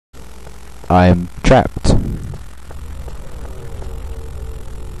I'm trapped.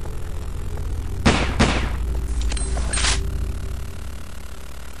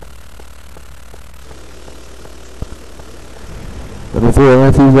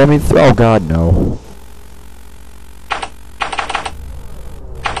 Let me through. Oh god, no.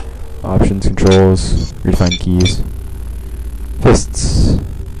 Options, controls, redefine keys. Fists.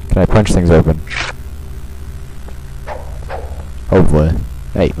 Can I punch things open? Hopefully.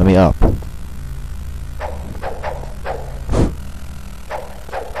 Hey, let me up.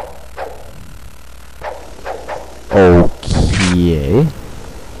 Okay.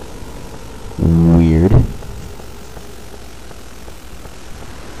 Weird.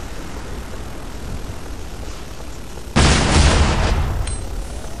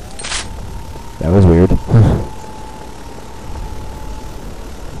 That was weird.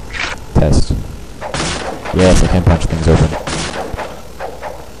 Test. Yes, I can punch things open.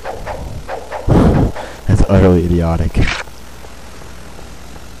 That's utterly idiotic.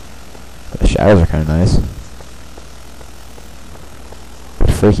 The shadows are kind of nice.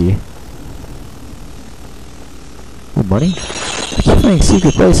 But freaky. Ooh, money? I keep finding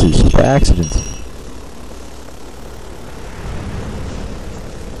secret places just by accident.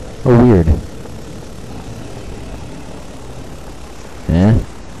 Oh, weird. Yeah.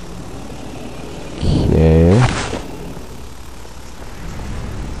 Okay.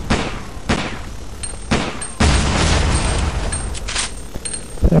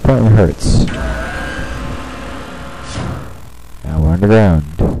 That apartment hurts. Now we're underground.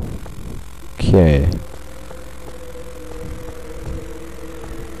 Okay.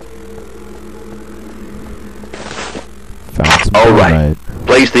 Found some Alright.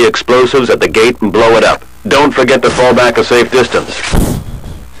 Place the explosives at the gate and blow it up. Don't forget to fall back a safe distance.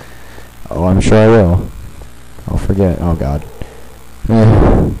 Oh, I'm sure I will. I'll forget. Oh god.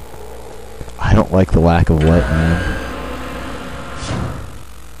 I don't like the lack of light, man.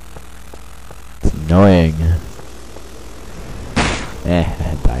 It's annoying.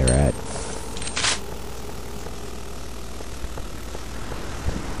 Die rat.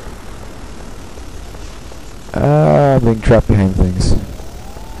 I'm being trapped behind things.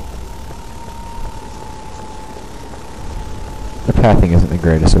 The pathing isn't the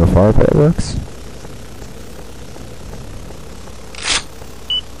greatest so far, but it works.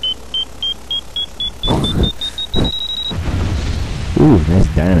 Ooh, nice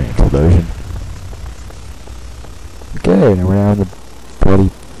dynamite explosion. Okay, now we're down the bloody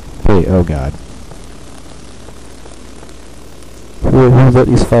pit. Oh god. Who lit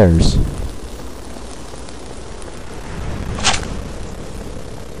these fires?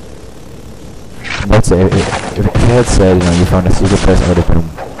 Let's say, if it had said, you know, you found a secret place, I would have been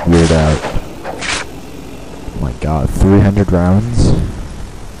weirded out. Oh my god, 300 rounds?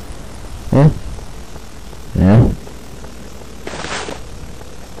 Yeah? Yeah?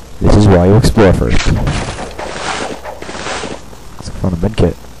 This is why you explore first. Let's find a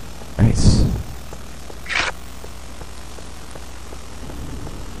medkit. Nice.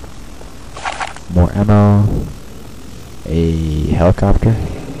 More ammo. A helicopter.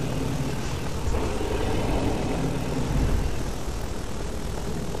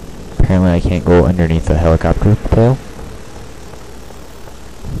 Apparently I can't go underneath the helicopter tail.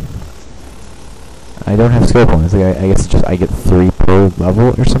 I don't have skill points. Like I guess it's just I get 3 per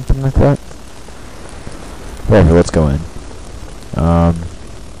level or something like that. Whatever, let's go in.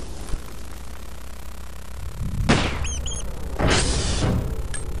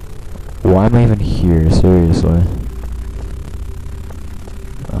 Why am I even here? Seriously.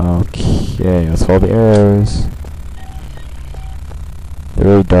 Okay, let's follow the arrows. The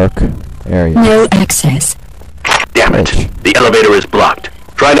really dark area. No access. Damn it! The elevator is blocked.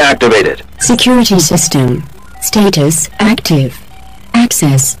 Try to activate it. Security system. Status active.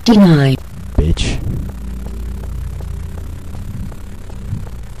 Access denied. Bitch.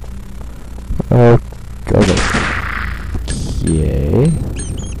 Okay.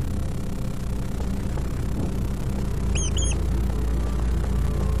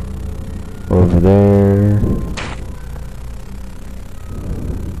 Over there.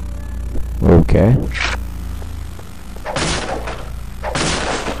 Okay.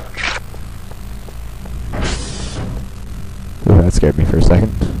 Ooh, that scared me for a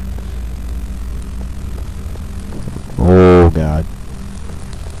second. Oh god.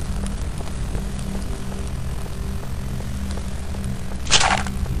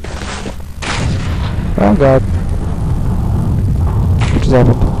 Oh god. What just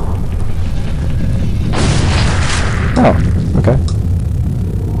happened? Oh, okay.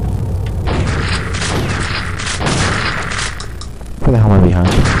 Where the hell am I behind?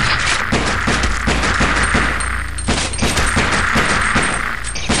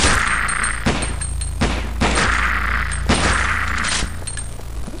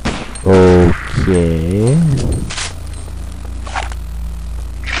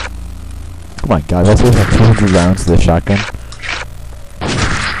 Oh my god, that's worth like 200 rounds to the shotgun.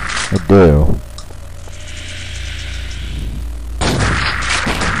 I do.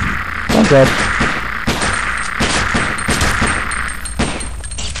 Oh god.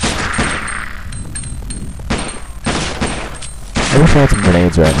 I wish I had some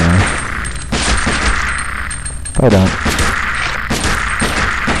grenades right now. I don't.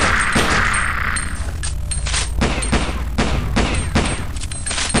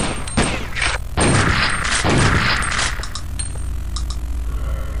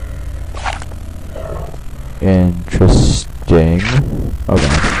 Interesting. Oh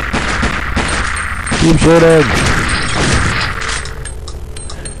god. Keep shooting!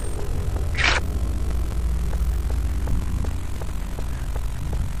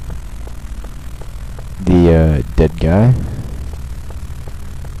 The dead guy.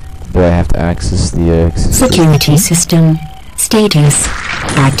 Do I have to access the Security system. Status.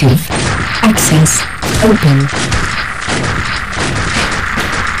 Active. Access. Open.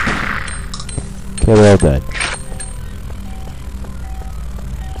 Okay, they're all dead.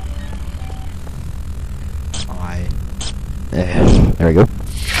 There we go.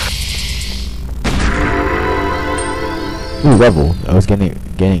 Ooh, level. I was gaining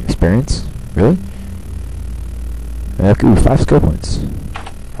experience? Really? Ooh, 5 skill points.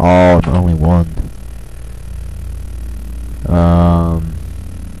 Oh, only 1.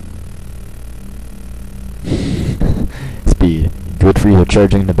 Speed. Good for either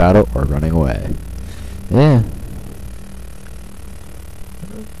charging into battle or running away. Yeah.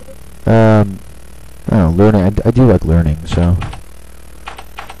 I don't know, learning. I do like learning, so.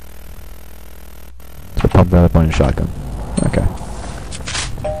 So pump another point in shotgun. Okay.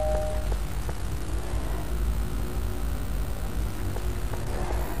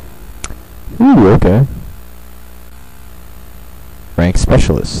 Ooh, okay. Rank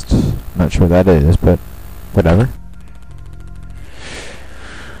specialist. Not sure what that is, but whatever.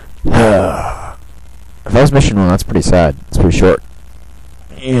 If that was mission 1, that's pretty sad. It's pretty short.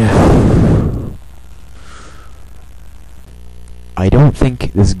 Yeah. I don't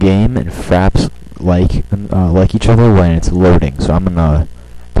think this game and Fraps like each other when it's loading, so I'm gonna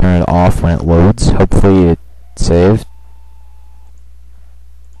turn it off when it loads. Hopefully it saved.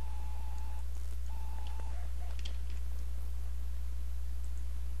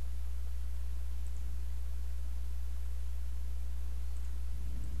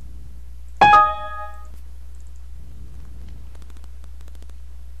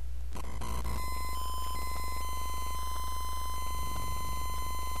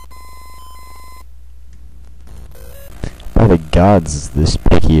 By the gods, is this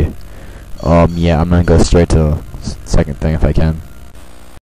picky. Yeah, I'm gonna go straight to the second thing if I can.